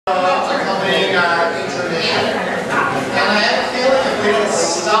opening intermission. And I have a feeling if we don't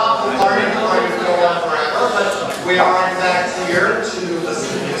stop the party, the party will go on forever, but we are in fact here to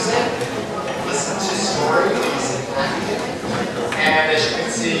listen to music, listen to stories and acting. And as you can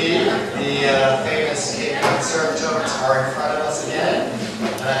see, the famous Cape Cod Surftones are in front of us again.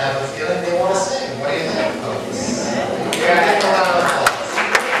 And I have a feeling they want to sing. What do you think, folks? Yeah, give a round of applause.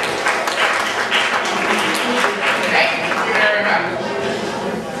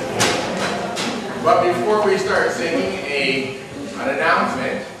 But before we start singing, an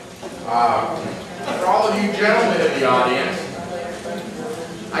announcement. For all of you gentlemen in the audience,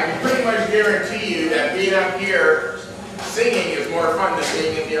 I can pretty much guarantee you that being up here singing is more fun than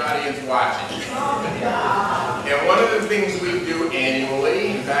being in the audience watching. And one of the things we do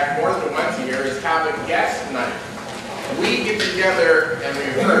annually, in fact more than once a year, is have a guest night. We get together and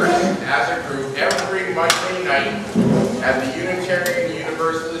rehearse as a group every Monday night at the Unitarian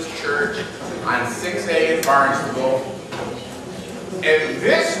Universalist Church on 6A in Barnstable. And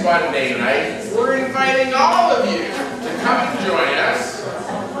this Monday night, we're inviting all of you to come and join us,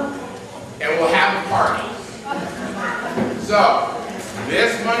 and we'll have a party. So,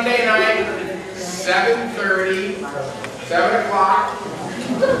 this Monday night, 7:30, 7 o'clock,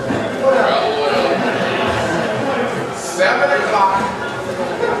 7 o'clock,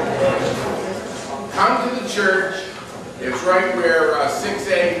 come to the church. It's right where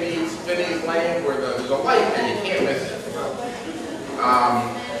 6A meets Finney's Lane, where there's a light there, you can't miss it.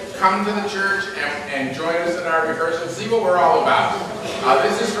 Come to the church and join us in our rehearsal, see what we're all about.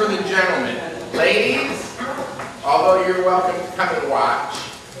 This is for the gentlemen. Ladies, although you're welcome to come and watch,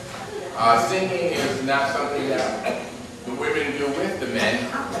 singing is not something that the women do with the men.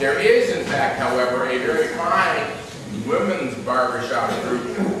 There is, in fact, however, a very fine women's barbershop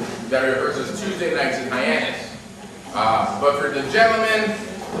group that rehearses Tuesday nights in Hyannis. But for the gentlemen,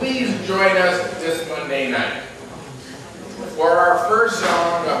 please join us this Monday night. For our first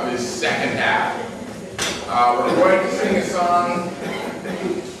song of this second half, we're going to sing a song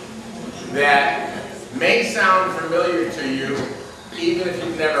that may sound familiar to you, even if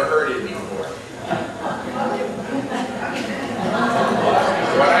you've never heard it before.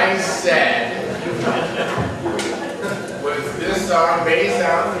 What I said was this song may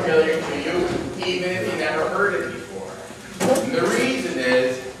sound familiar to you, even if you never heard it before. And the reason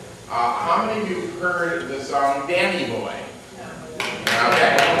is, how many of you have heard the song Danny Boy?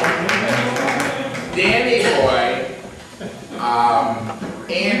 Okay. Danny Boy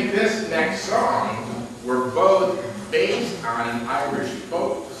and this next song were both based on an Irish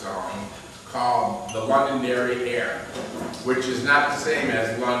folk song called the Londonderry Air, which is not the same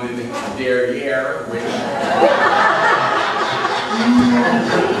as Londonderriere, which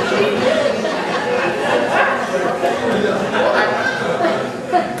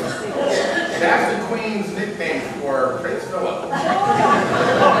that's the Queen's nickname for Prince Philip.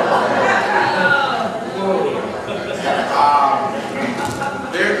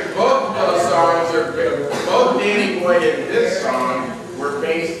 Both of those songs both Danny Boy and this song were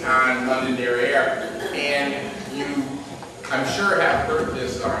based on Londonderry Air. And you, I'm sure, have heard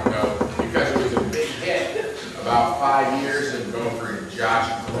this song though, because it was a big hit about 5 years ago for Josh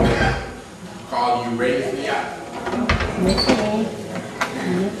Cole, called You Raise Me Up.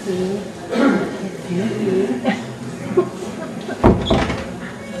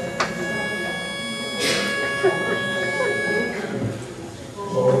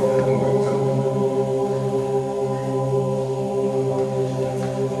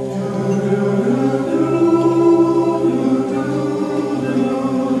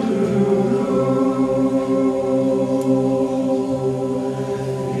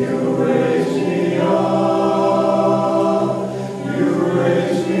 You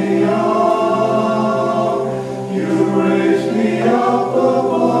raise me up.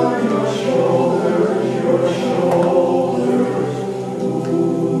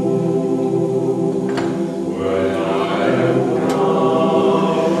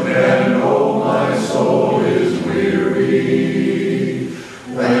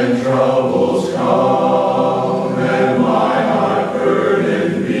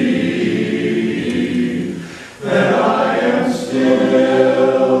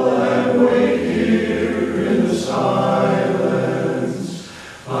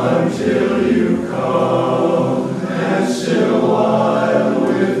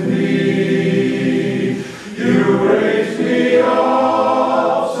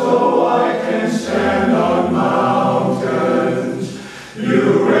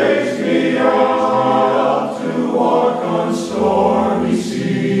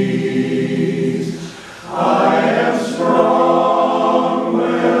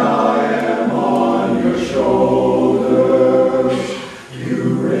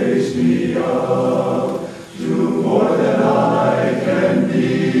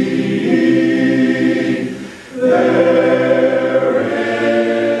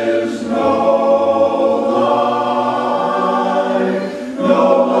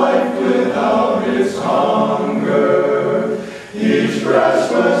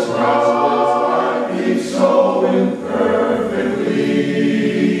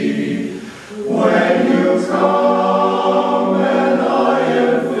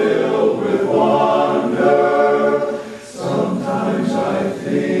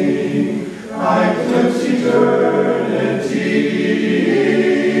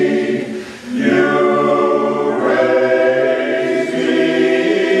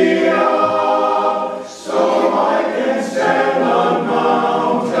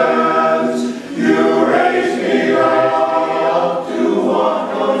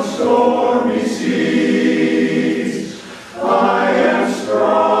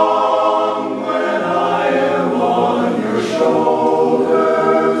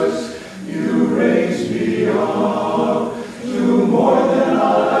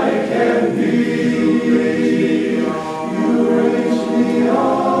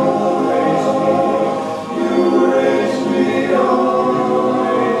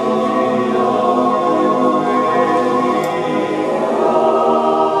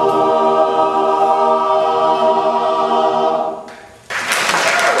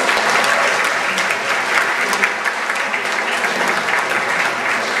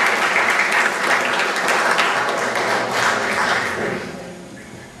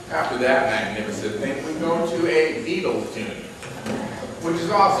 After that magnificent thing, we go to a Beatles tune, which is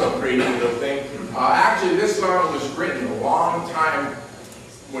also a pretty neat little thing. Actually, this song was written a long time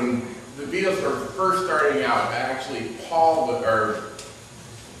when the Beatles were first starting out. Actually, Paul McCartney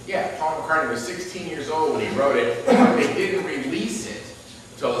was 16 years old when he wrote it, but they didn't release it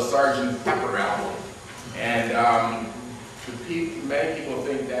until the Sgt. Pepper album. And many people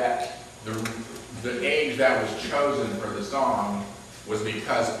think that the age that was chosen for the song was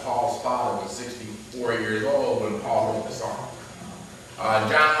because Paul's father was 64 years old when Paul wrote the song.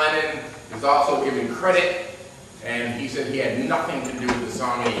 John Lennon is also given credit, and he said he had nothing to do with the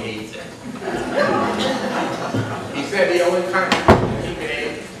song and he hates it. He said the only contribution he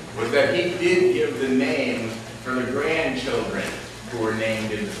made was that he did give the names for the grandchildren who were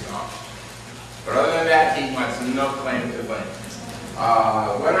named in the song. But other than that, he wants no claim to fame.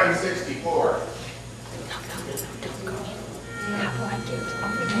 When I'm 64,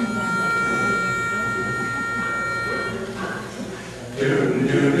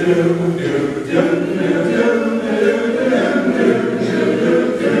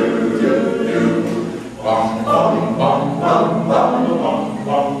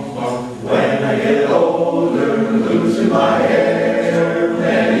 when I get older, losing my hair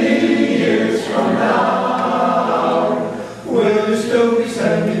many years from now, will you still be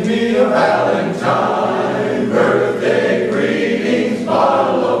sending me a Valentine, birthday greetings,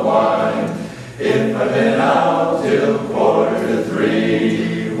 bottle of wine? If I've been out till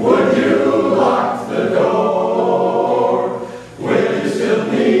 2:45, would you lock the door? Will you still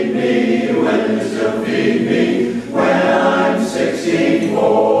need me? Will you still feed me when I'm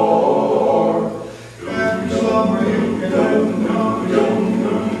 64?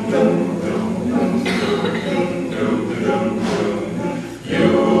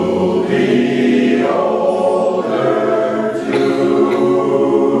 You'll be older too.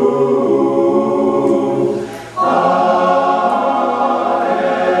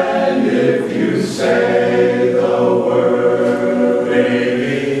 And if you say the word,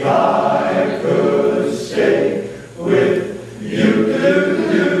 maybe I could stay with you.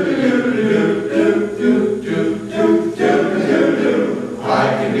 I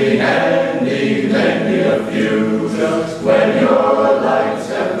can be handy, lend me a fuse when your lights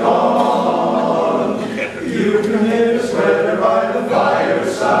have gone. You can knit a sweater by the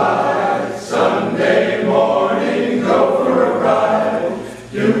fireside, Sunday morning, go for a ride.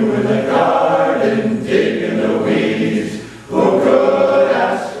 You in the garden, digging the weeds, who could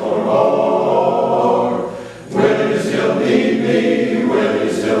ask for more? Will you still need me? Will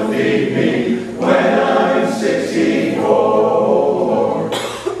you still feed me when I'm 64?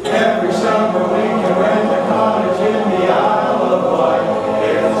 Every summer we can rent a cottage in the Isle of Wight.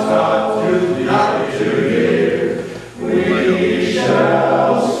 It's not too deep to hear. We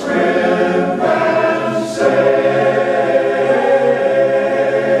shall scrimp and save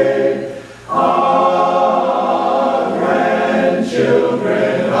our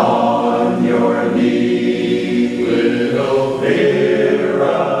grandchildren on your knee. Little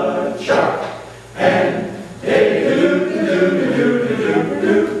Vera, Chuck, and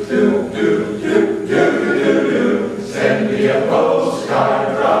send me a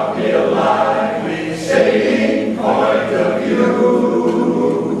postcard, drop me a line, saying point of view.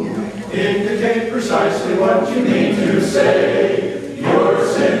 Indicate precisely what you mean to say. You're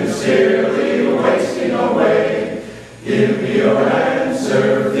sincerely wasting away. Give me your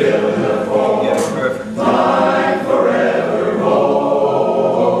answer, fill in the form. Mine forevermore.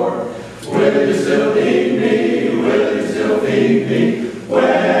 Will you still need me? Will you still feed me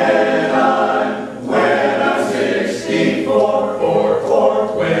when I'm 64? Or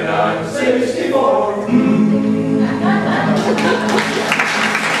when I'm 64?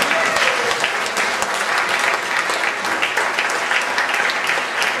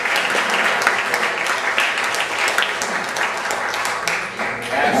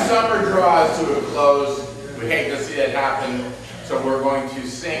 as summer draws to a close, we hate to see that happen, so we're going to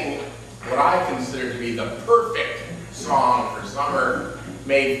sing what I consider to be the perfect song for summer,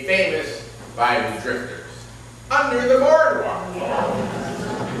 made famous by the Drifters, Under the Boardwalk.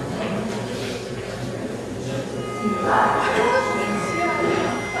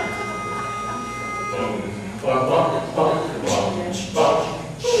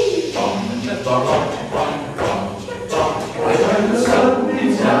 When the sun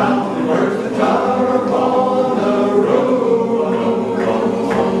beats down, the birds that are on the road,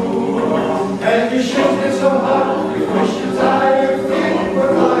 and your shoes get so hot, you wish your tired feet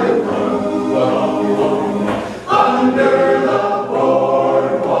were lying under the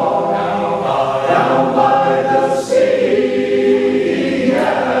boardwalk, down by the sea.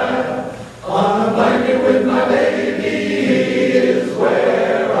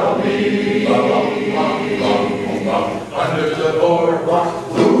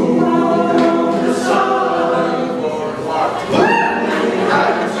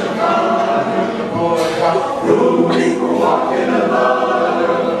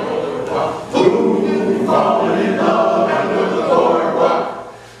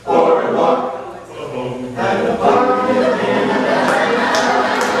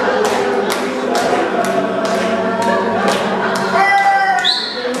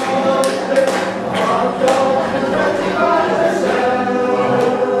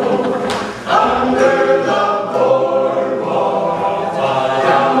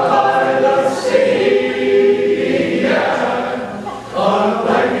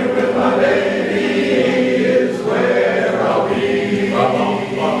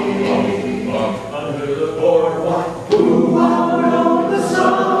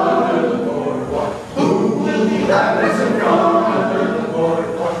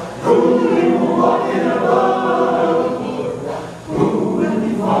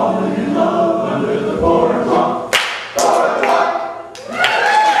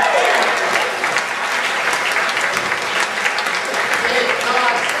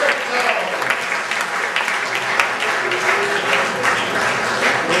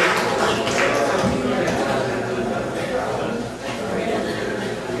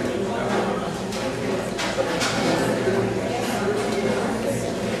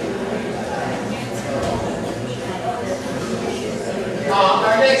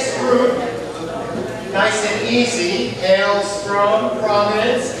 Our next group, nice and easy, hails from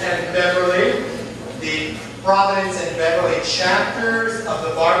Providence and Beverly, the Providence and Beverly chapters of the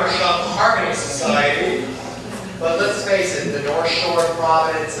Barbershop Harmony Society. But let's face it, the North Shore of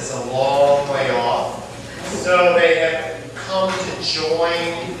Providence is a long way off. So they have come to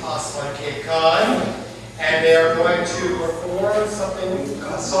join us on Cape Cod, and they are going to perform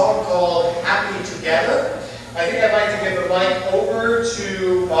a song called Happy Together. I think I'd like to give the mic over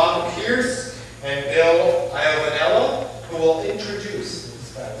to Bob Pierce and Bill Iovanella, who will introduce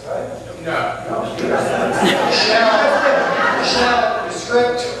these guys, right? No. Michelle, the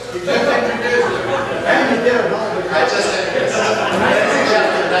script. You just introduced him. I just introduced him. Ladies and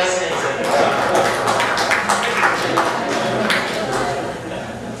gentlemen, nice things.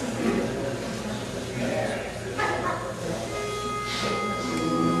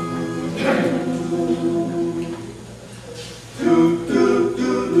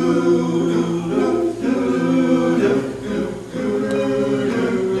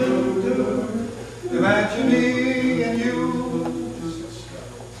 Imagine me and you.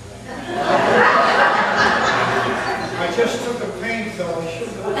 I just took a pain pill. I should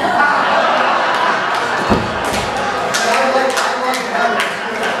have.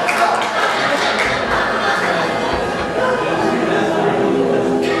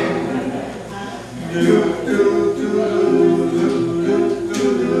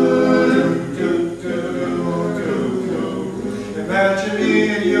 Imagine me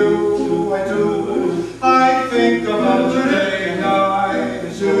and you, I do. I think about you day and night.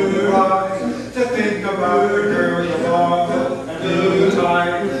 It's so right to think about the girl you love and do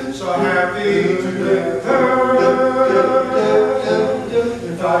time. So happy together.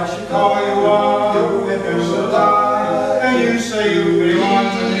 If I should call you up and there's a die, and you say you belong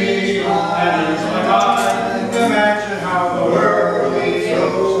to me, and it's my mind. Imagine how the world is so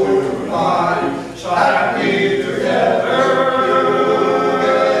fine. So happy together.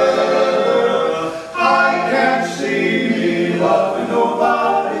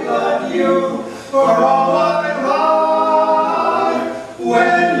 Nobody but you for all my life.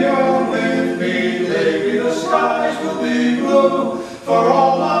 When you're with me, baby, the skies will be blue for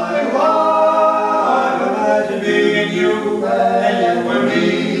all my life. Imagine me and you and me.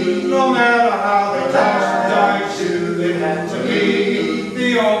 No matter how they toss and dice you, they had to be. The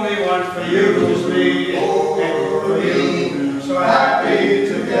only one for you is me and for you. So happy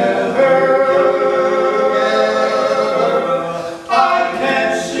together.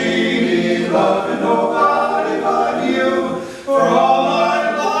 Loving nobody but you for all my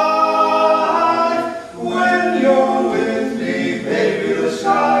life. When you're with me, baby, the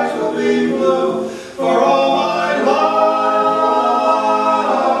skies will be blue for all my life.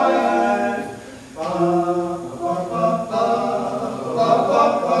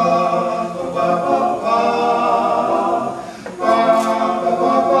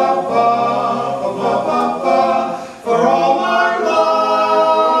 For all my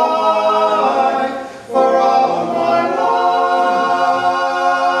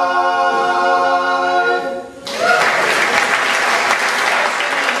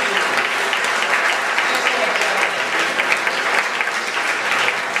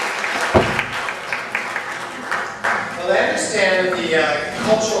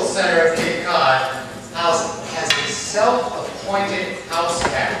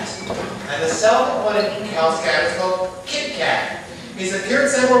self-appointed house cat is called Kit Kat. He's appeared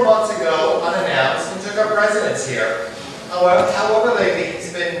several months ago unannounced and took up residence here. However, lately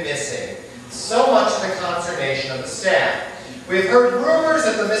he's been missing, so much to the consternation of the staff. We've heard rumors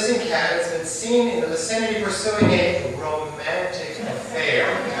that the missing cat has been seen in the vicinity pursuing a romantic affair.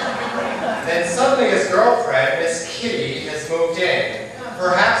 Then suddenly his girlfriend, Miss Kitty, has moved in.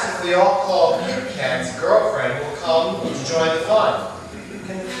 Perhaps if we all call Kit Kat's girlfriend will come to join the fun.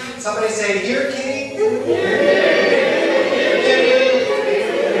 Can somebody say, "Here, Kitty"?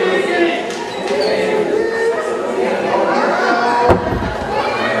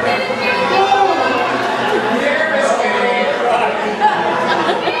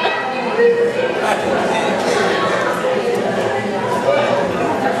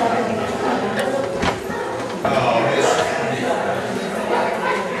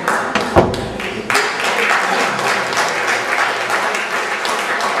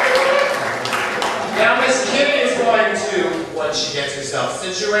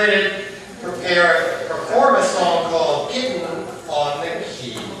 Situated, perform a song called Kitten on the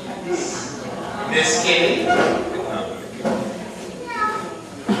Keys. Miss Kitty.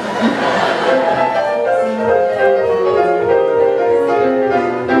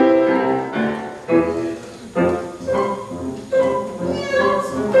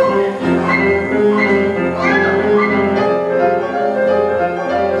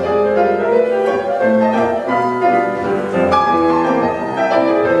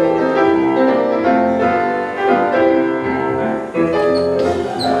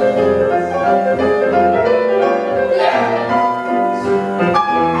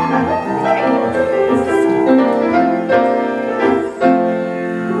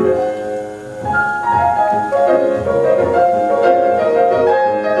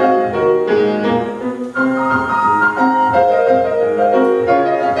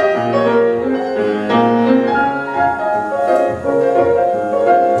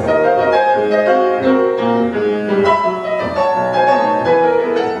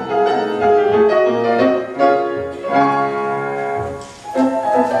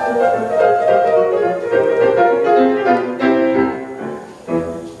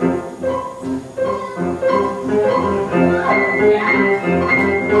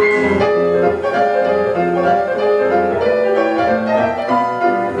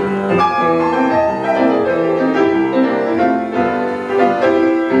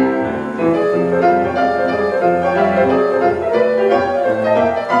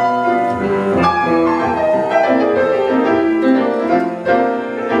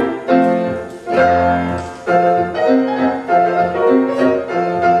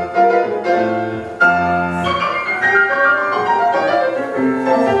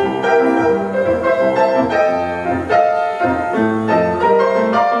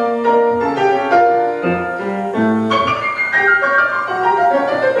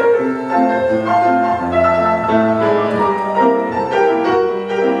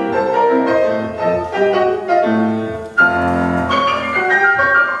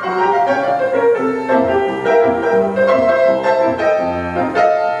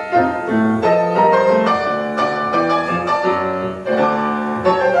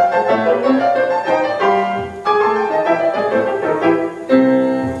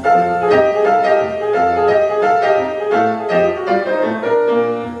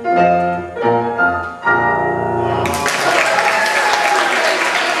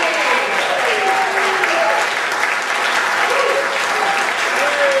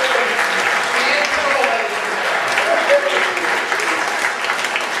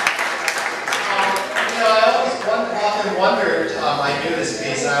 I knew this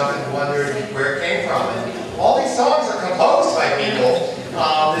piece, I often wondered where it came from. And all these songs are composed by people.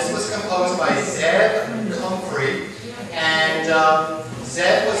 This was composed by Zeb Comfrey, and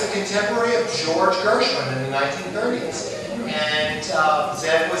Zeb was a contemporary of George Gershwin in the 1930s. And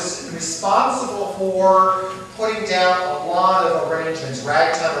Zeb was responsible for putting down a lot of arrangements,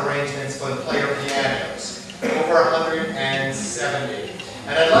 ragtime arrangements for the player pianos, over 170.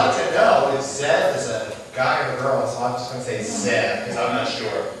 And I'd like to know if Zeb is a guy or a girl, so I'm just going to say Zeb, because I'm not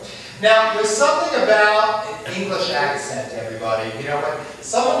sure. Now, there's something about an English accent, everybody. You know, when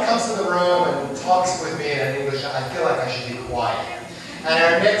someone comes to the room and talks with me in an English, I feel like I should be quiet. And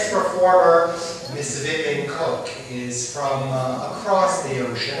our next performer, Miss Vivian Cook, is from across the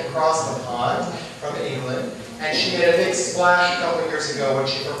ocean, across the pond, from England. And she made a big splash a couple years ago when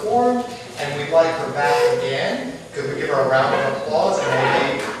she performed, and we'd like her back again. Could we give her a round of applause, and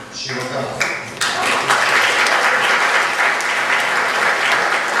maybe she will come up.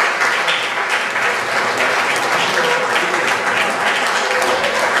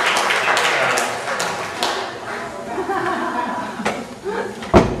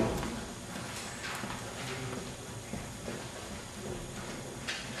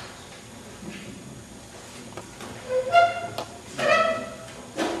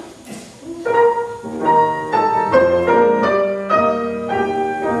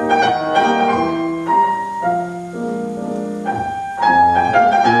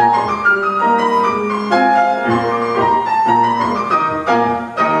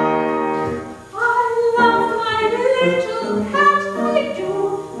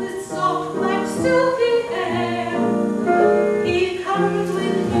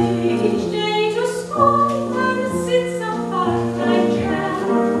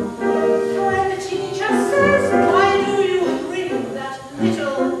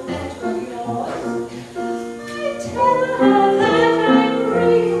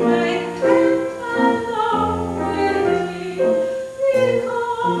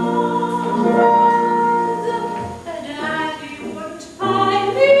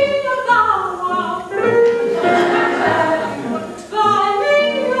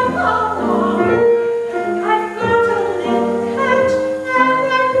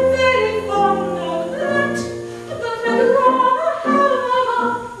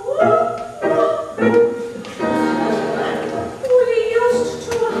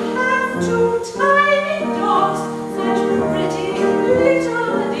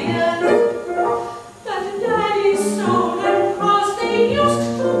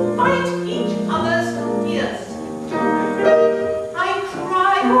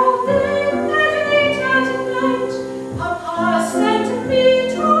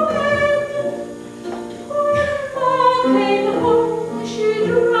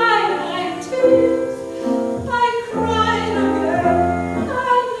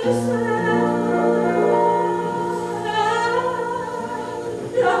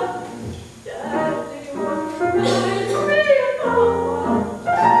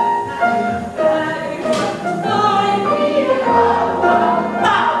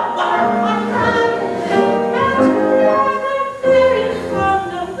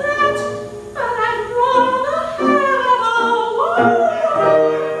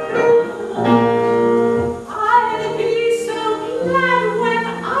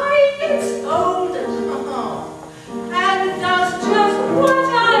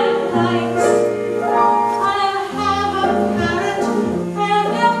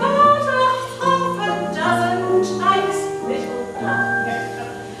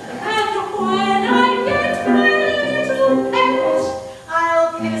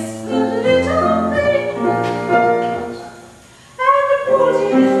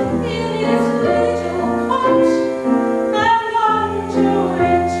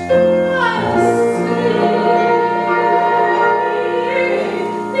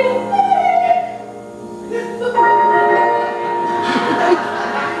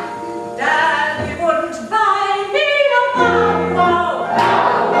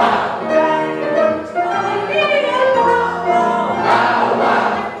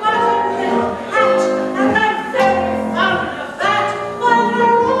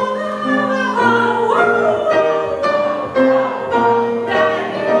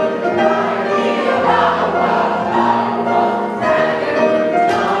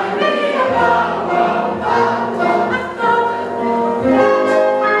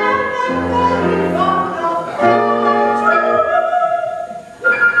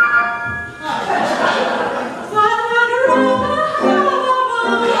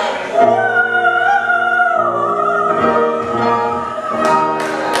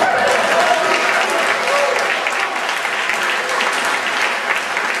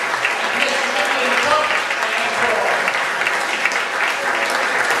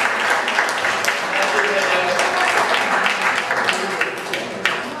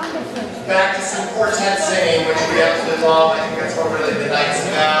 along. I think that's what really the night's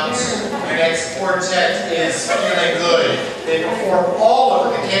about. Our next quartet is feeling good. They perform all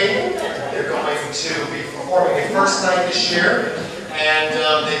over the Cape. They're going to be performing their first night this year, and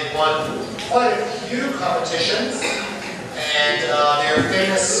they've won quite a few competitions. And their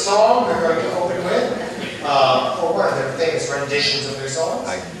famous song they're going to open with, or one of their famous renditions of their songs,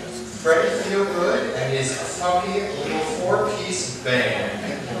 Freddie Feel Good and his funky little four-piece band.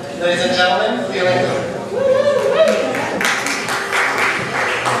 Ladies and gentlemen, Feeling Good.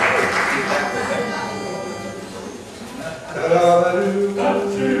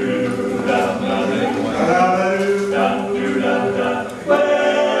 Well,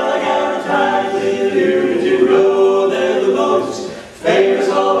 I got a tight little ear to know they're the most famous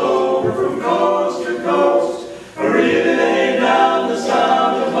all over from coast to coast. Really lay down the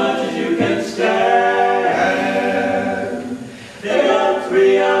sound as much as you can stand. They got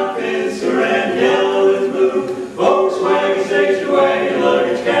 3 outfits, red, yellow, and blue. Volkswagen station wagon,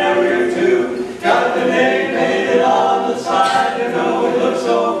 luggage carrier too. Got the name painted on the side, you know it looks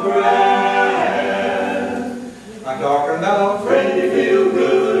so grand. I'm talking about Freddie Feel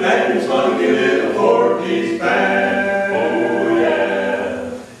Good and his funky little four-piece band. Oh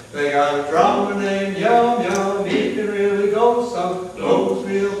yeah. They got a drummer named Yum Yum, he can really go some. Blows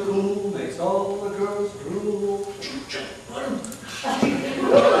real cool, makes all the girls drool.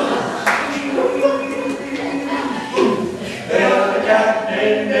 They got a cat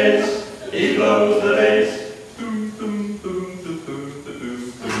named Bass, he blows the bass.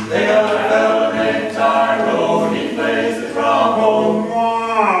 They got a fella named Tyrone, he plays the trombone.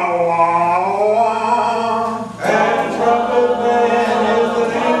 And the trumpet man is the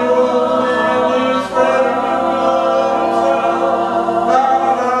leader of the band, he's Freddie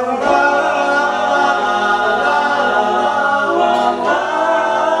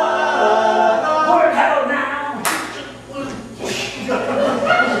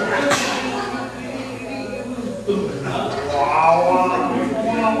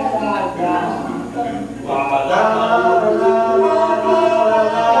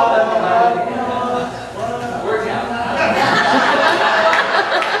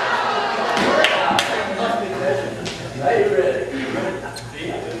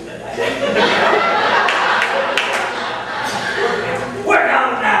Work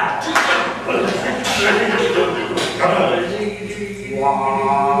out now!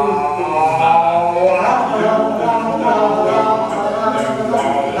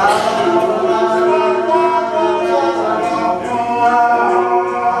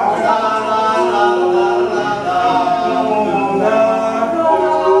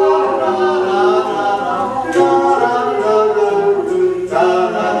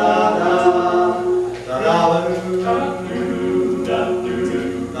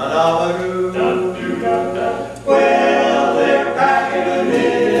 Well, they're packing them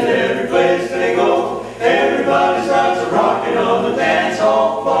in every place they go. Everybody starts rocking on the dance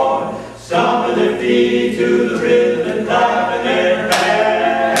hall floor, stomping their feet to the rhythm and clapping their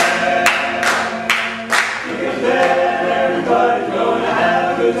hands. Because then everybody's going to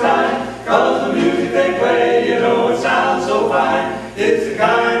have a good time, 'cause the music they play, you know it sounds so fine. It's the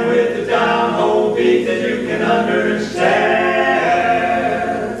kind with the down-home beat that you can understand.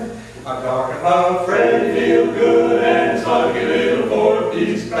 I'm talking about Freddie Feel Good and his funky little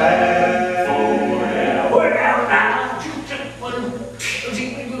four-piece band. Oh yeah, work out now.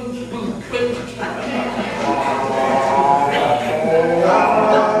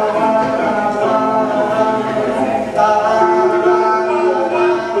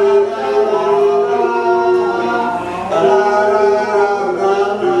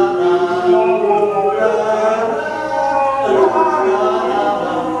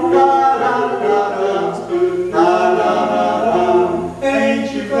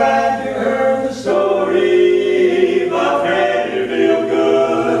 Ain't you glad you heard the story about Freddie Feel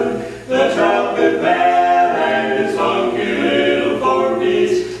Good, the trumpet man and his funky little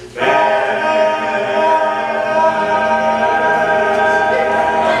four-piece band?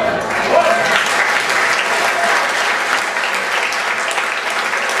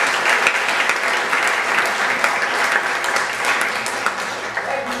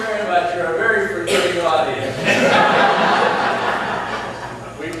 Thank you very much. You're a very forgiving audience.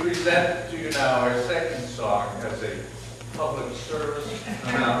 We present to you now our second song as a public service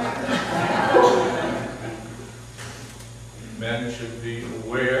announcement. Men should be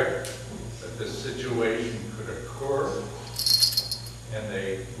aware that this situation could occur, and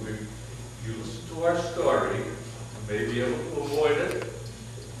you listen to our story, you may be able to avoid it,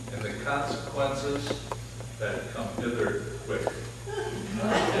 and the consequences that come hither with.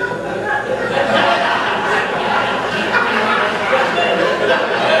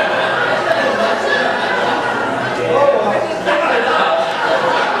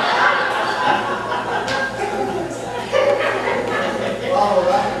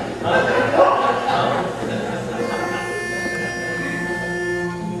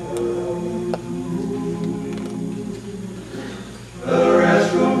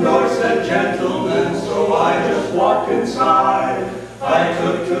 side. I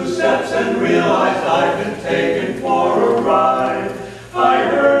took 2 steps and realized I'd been taken for a ride. I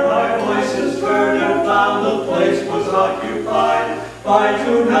heard my voices turn and found the place was occupied by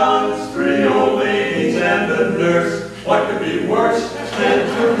 2 nuns, 3 old ladies, and a nurse. What could be worse than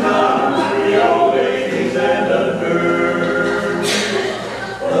 2 nuns, 3 old ladies, and a nurse?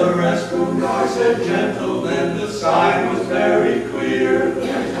 The restroom guard said, "Gentlemen, the sign was very clear."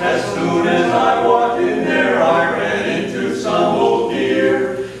 As soon as I walked in there, I ran into some old dear.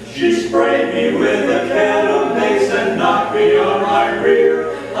 She sprayed me with a can of mace and knocked me on my rear.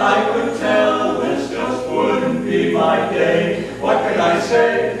 I could tell this just wouldn't be my day. What could I say?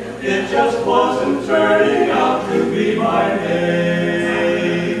 It just wasn't turning out to be my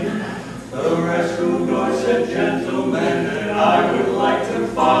day. The restroom door said, "Gentlemen, and I would like to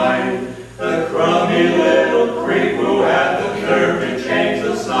find the crummy little creep who had the nerve to change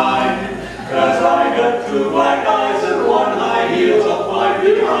the sign. 'Cause I got 2 black eyes and 1 high heels up my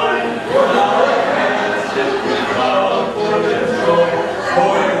behind. Now I can't sit with God for the joy.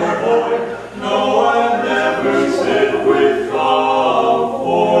 Boy, oh boy, no, I never sit with God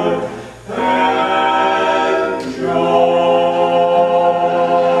for and joy."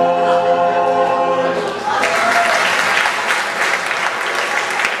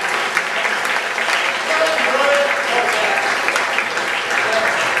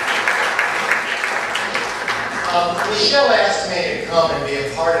 Michelle asked me to come and be a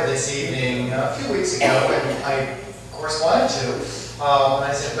part of this evening a few weeks ago, and I, of course, wanted to. And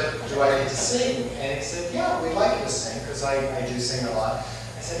I said, "But do I need to sing?" And he said, "Yeah, we'd like you to sing, because I do sing a lot."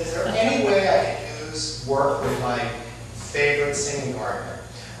 I said, "Is there any way I could work with my favorite singing partner?"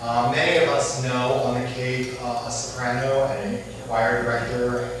 Many of us know on the Cape a soprano and a choir director,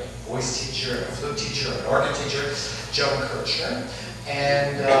 a voice teacher, a flute teacher, an organ teacher, Joan Kirchner.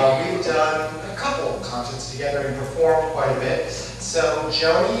 And we've done a couple of concerts together and performed quite a bit. So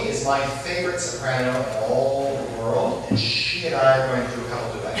Joni is my favorite soprano in all the world, and she and I are going to do a couple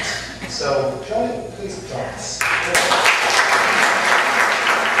duets. So Joni, please join us.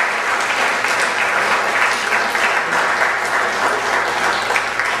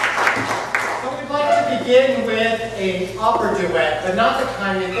 So we'd like to begin with an opera duet, but not the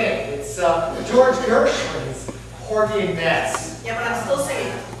kind you think. It's George Gershwin's Porgy and Bess. Yeah, but I'm still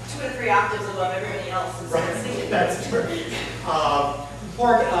singing 2 to 3 octaves above everybody else. Right, Singing. that's true.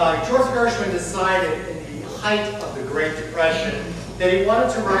 George Gershwin decided in the height of the Great Depression that he wanted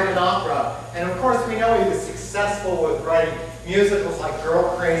to write an opera. And of course, we know he was successful with writing musicals like Girl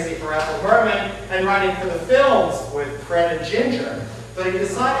Crazy for Ethel Merman and writing for the films with Fred and Ginger. But he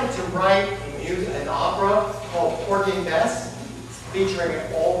decided to write an opera called Porgy and Bess, featuring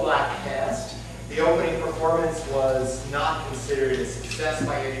an all-black cast. The opening performance was not considered a success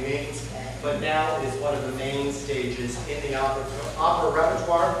by any means, but now is one of the main stages in the opera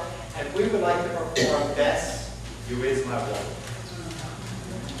repertoire, and we would like to perform Bess, You Is My Woman.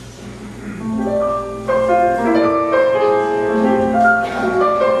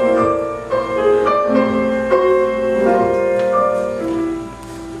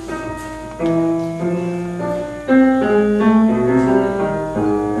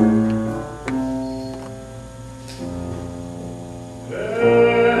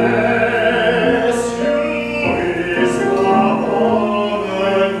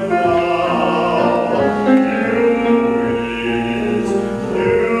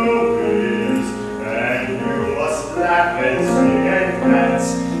 And you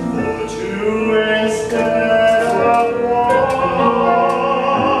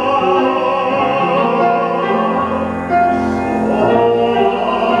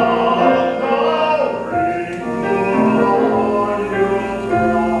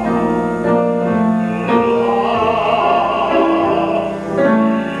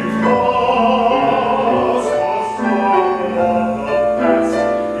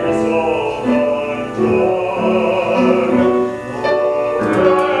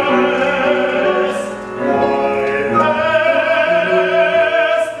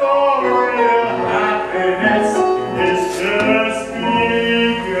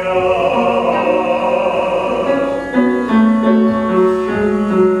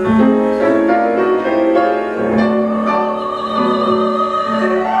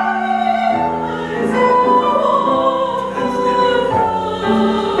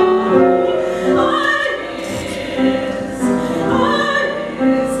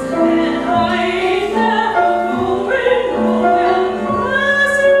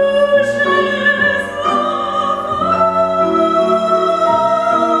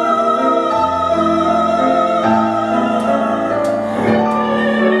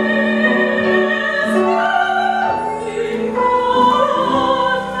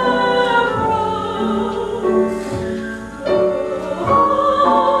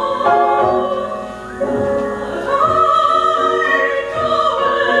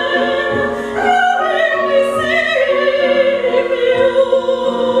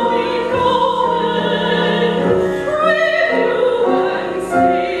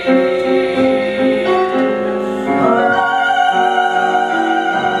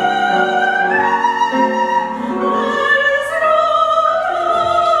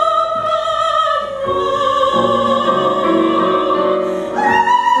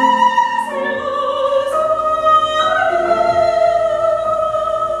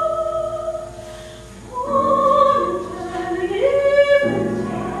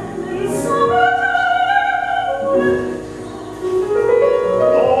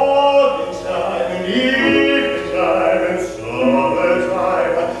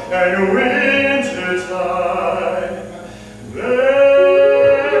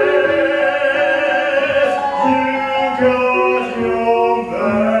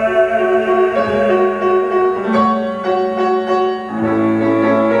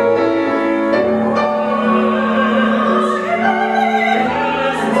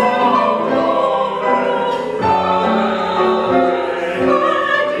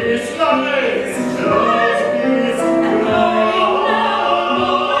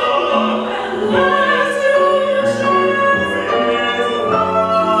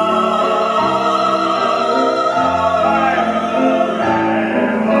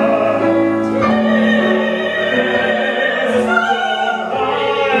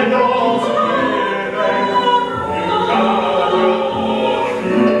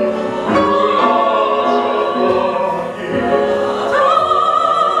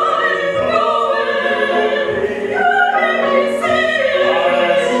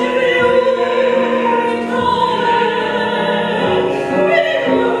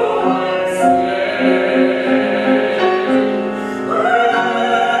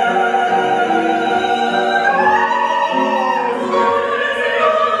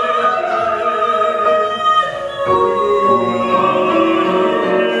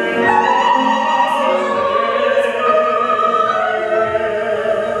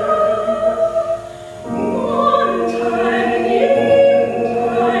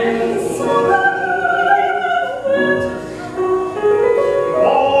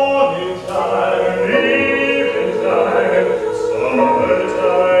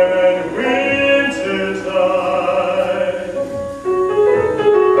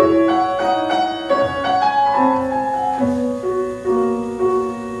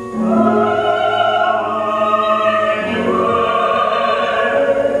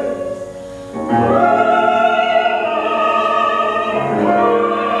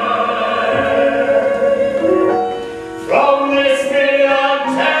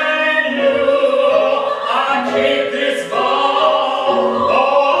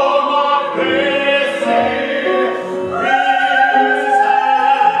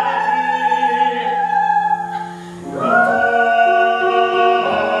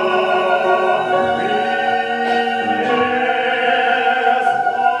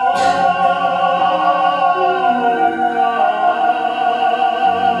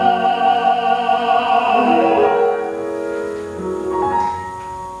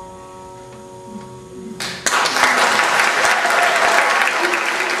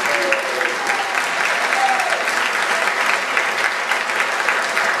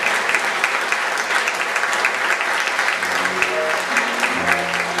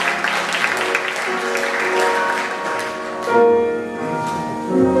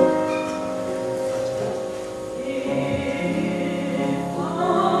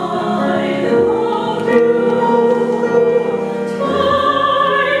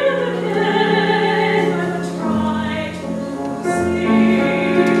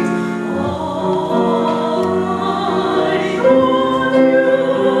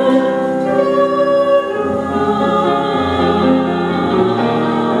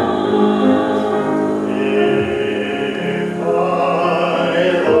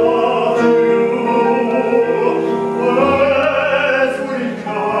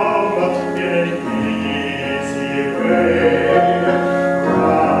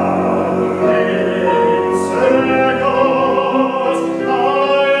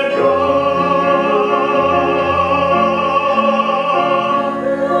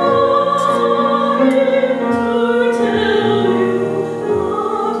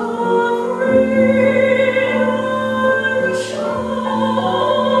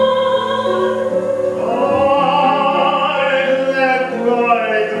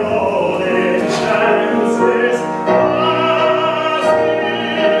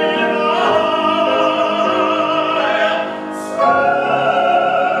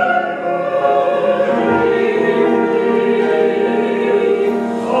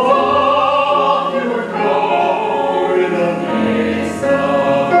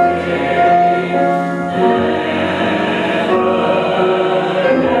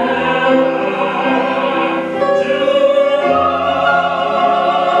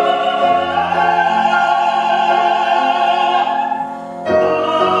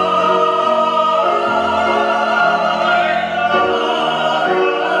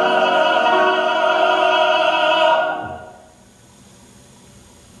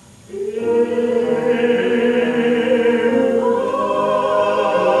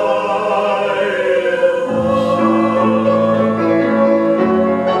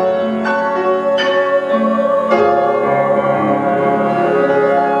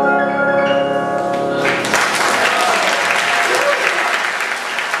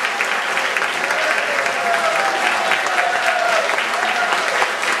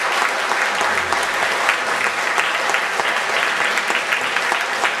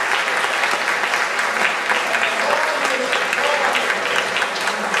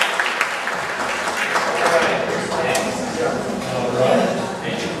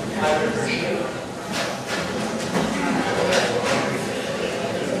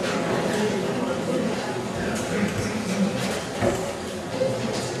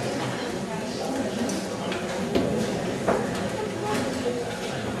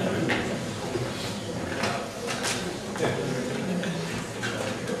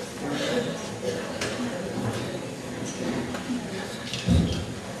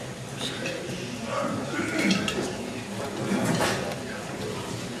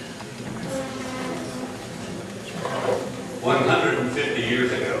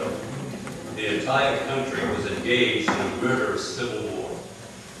entire country was engaged in a murderous civil war.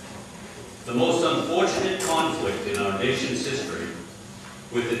 The most unfortunate conflict in our nation's history,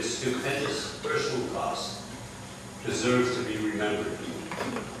 with its stupendous personal cost, deserves to be remembered.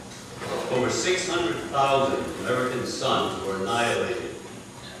 Over 600,000 American sons were annihilated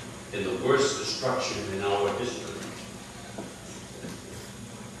in the worst destruction in our history.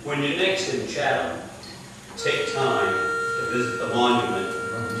 When you're next in Chatham, take time to visit the monument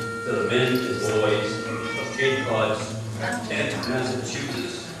to the men and boys of Cape Cod's 10th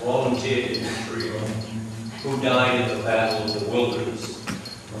Massachusetts Volunteer Infantry who died in the Battle of the Wilderness.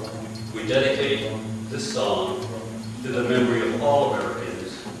 We dedicate this song to the memory of all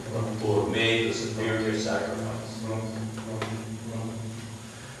Americans who have made the superior sacrifice.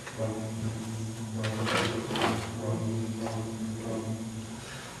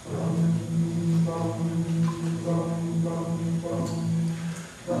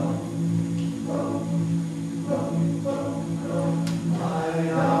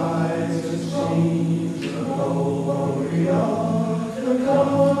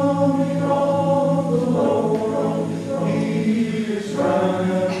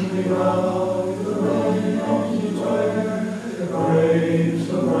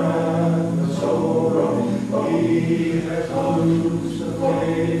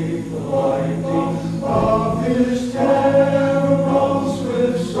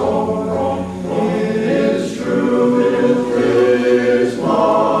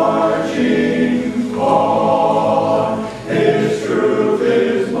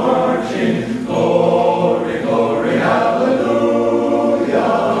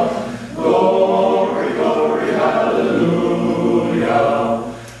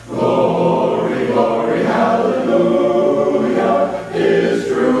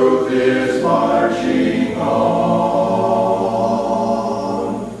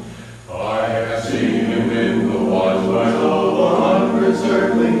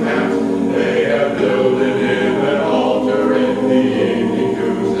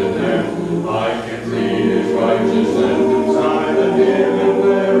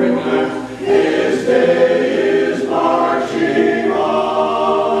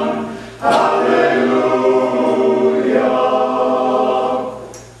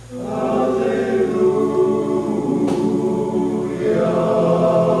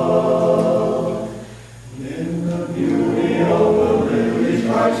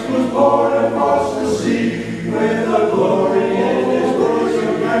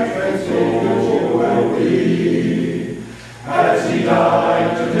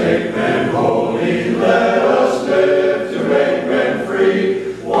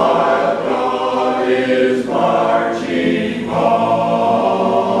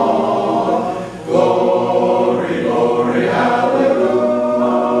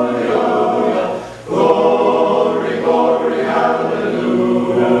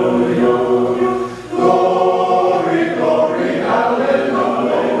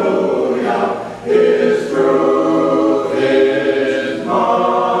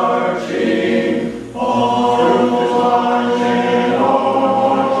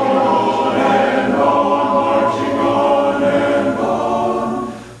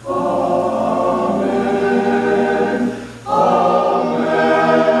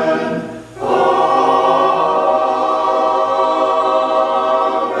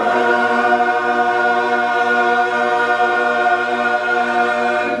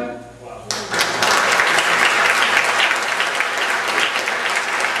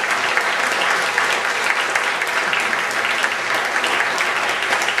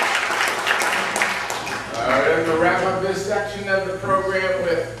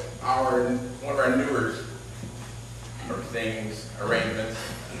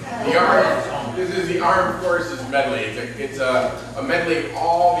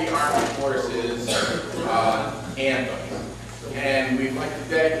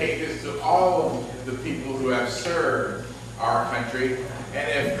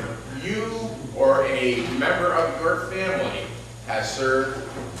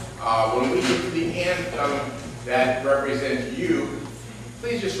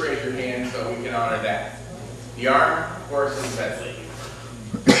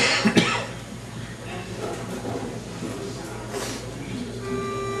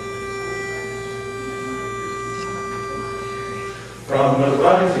 From the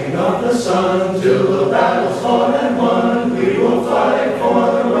rising of the sun till the battle's fought and won, we will fight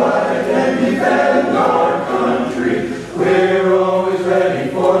for the right and defend our country. We're always ready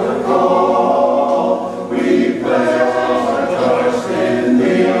for the call. We pledge our trust in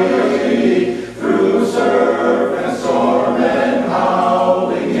thee. Through surf and storm and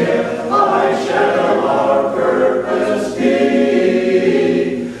howling gale, I shall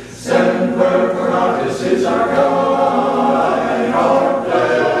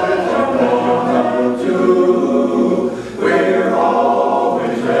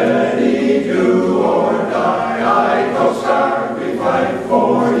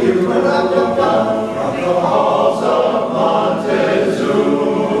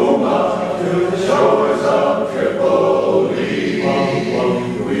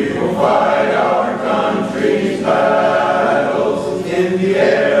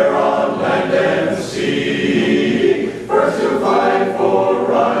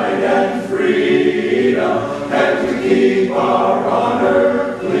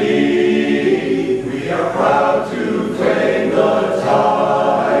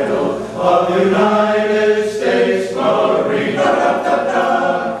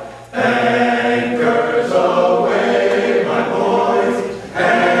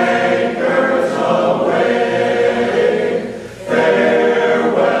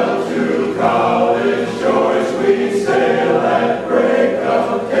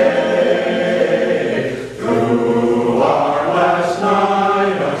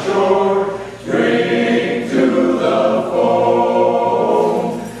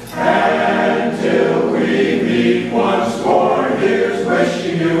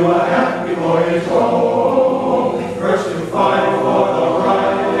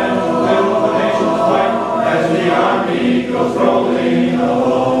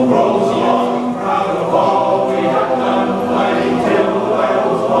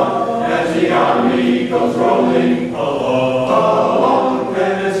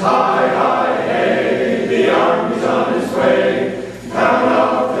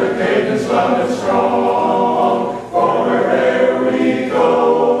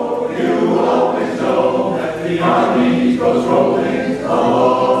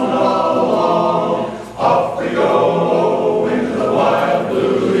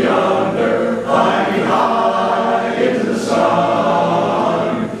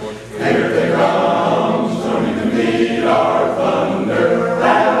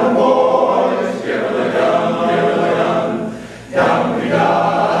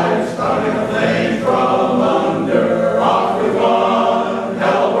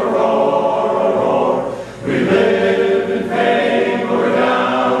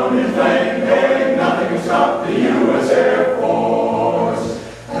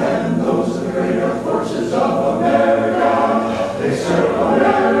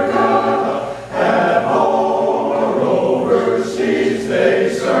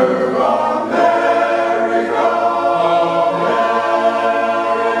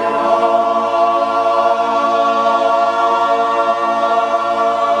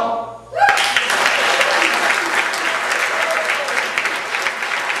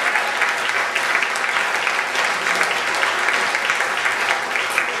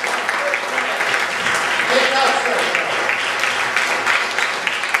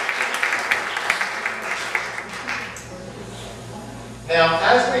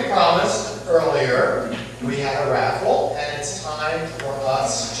as we promised earlier, we had a raffle, and it's time for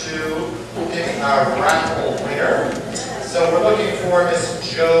us to pick our raffle winner. So we're looking for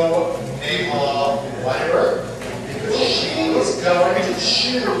Miss Jo Mayhaw Weinberg, because she is going to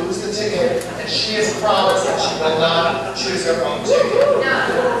choose the ticket, and she has promised that she will not choose her own ticket.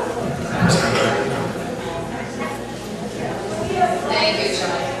 Thank you,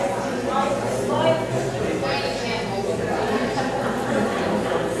 John.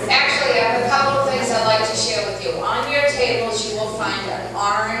 Actually, I have a couple of things I'd like to share with you. On your tables, you will find an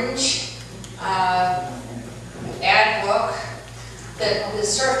orange ad book that the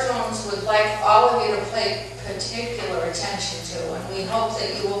Surftones would like all of you to pay particular attention to, and we hope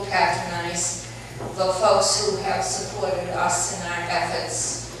that you will patronize the folks who have supported us in our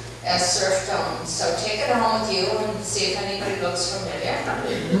efforts as Surftones. So take it home with you and see if anybody looks familiar.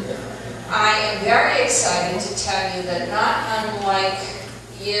 I am very excited to tell you that not unlike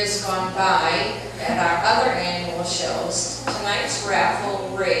years gone by at our other annual shows, tonight's raffle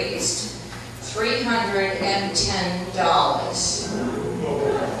raised $310.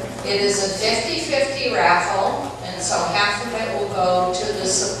 It is a 50-50 raffle, and so half of it will go to the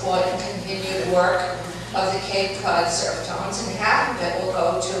support and continued work of the Cape Cod Surftones, and half of it will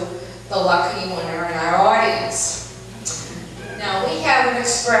go to the lucky winner in our audience. Now, we have an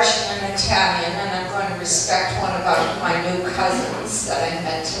expression in Italian, and I'm going to respect one of my new cousins that I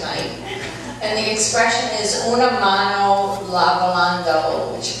met tonight. And the expression is una mano lavando,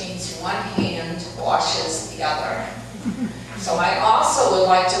 which means one hand washes the other. So I also would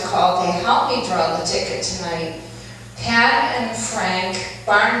like to call to help me draw the ticket tonight, Pat and Frank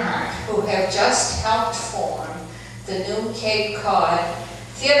Barnhart, who have just helped form the new Cape Cod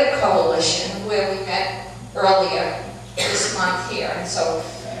Theater Coalition, where we met earlier this month here. And so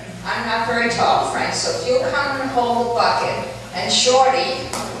I'm not very tall, Frank, so if you come and hold the bucket, and Shorty,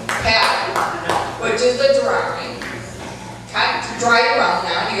 Pat, would do the drawing. Draw your own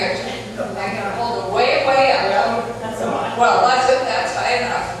now. I'm going to hold it way, way up. Well, that's high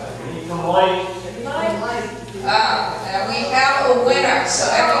enough. And we have a winner, so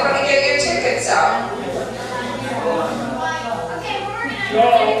everybody get your tickets out.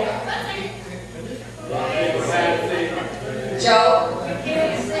 Joe?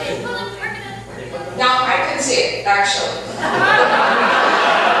 No, I can see it, actually.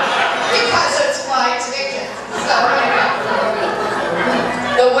 Because it's my ticket. So,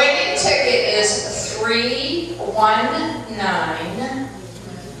 the winning ticket is 3193399.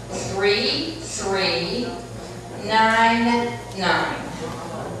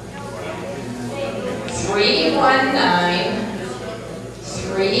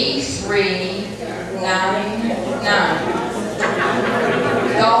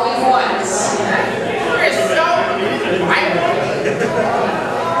 3193399. Going once.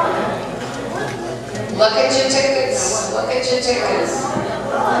 Look at your tickets. Look at your tickets.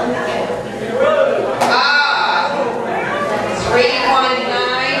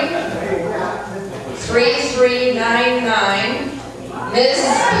 3193399. Ms.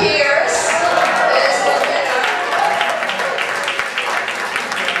 Pierce is the winner.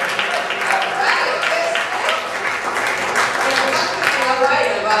 All right,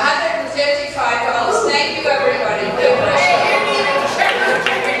 of $155. Thank you, everybody. We appreciate it.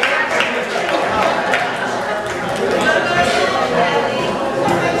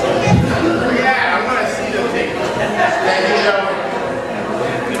 Yeah, I want to see the ticket. Thank you, Joe.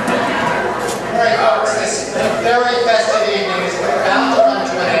 All right, folks, this very festive evening is about to come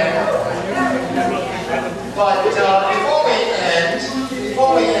to an end. But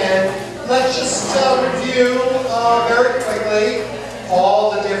before we end, let's just review very quickly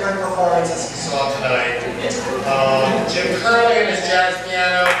all the different performances we saw tonight. Jim Curley and his jazz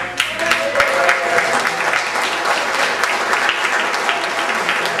piano.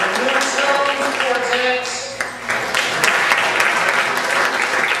 Surftones Quartet.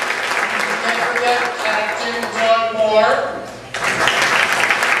 Can't forget Captain Doug Moore.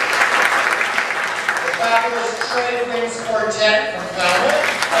 The fabulous Trade Winds Quartet from Falmouth.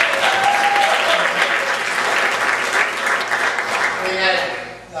 We had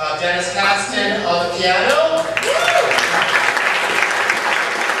Dennis Caston on the piano.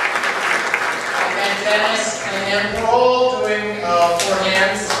 And Dennis and Emperol doing four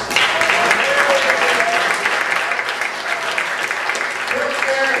hands. Group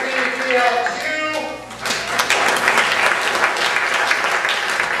therapy 3L2.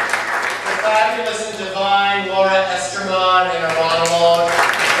 The fabulous and divine Laura Esterman in her monologue.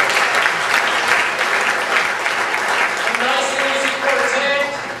 A nice and easy quartet.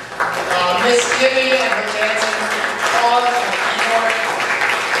 Miss Kimmy and her dancing pause and keyboard.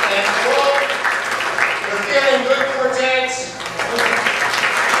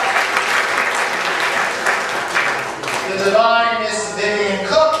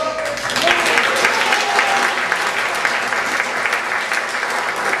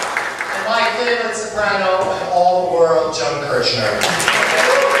 favorite soprano in all the world, Joan Kirchner.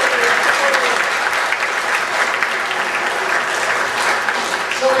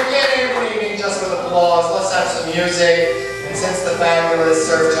 So we can't end the evening just with applause. Let's have some music. And since the fabulous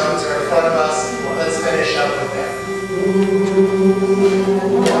Surftones are in front of us, let's finish up with them.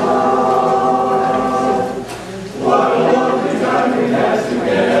 What a lovely time we had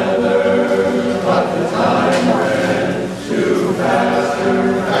together, but the time went too fast,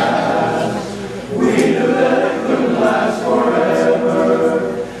 We knew that it couldn't last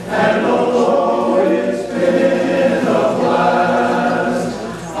forever, and although it's been a blast,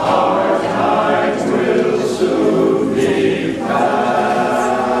 our time will soon be past.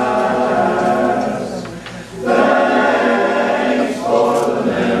 Thanks for the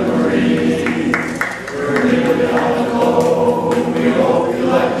memory. We hope you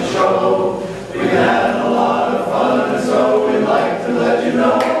like the show. We had a lot of fun, and so we'd like to let you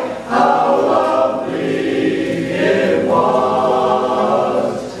know how lovely it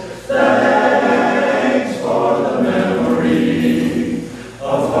was. Thanks for the memory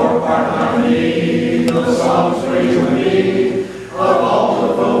of four-part harmony, the songs for you and me, of all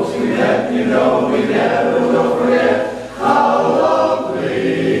the folks we met. You know we never will forget how lovely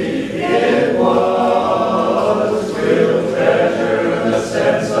it was. We'll treasure the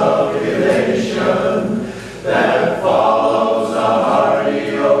sense of elation that follows a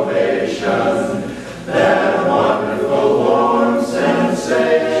hearty ovation, that wonderful warm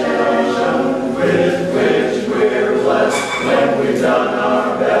sensation with which we're blessed when we've done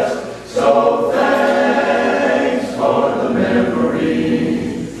our best. So thanks for the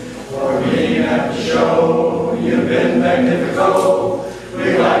memory, for being at the show. You've been magnifico.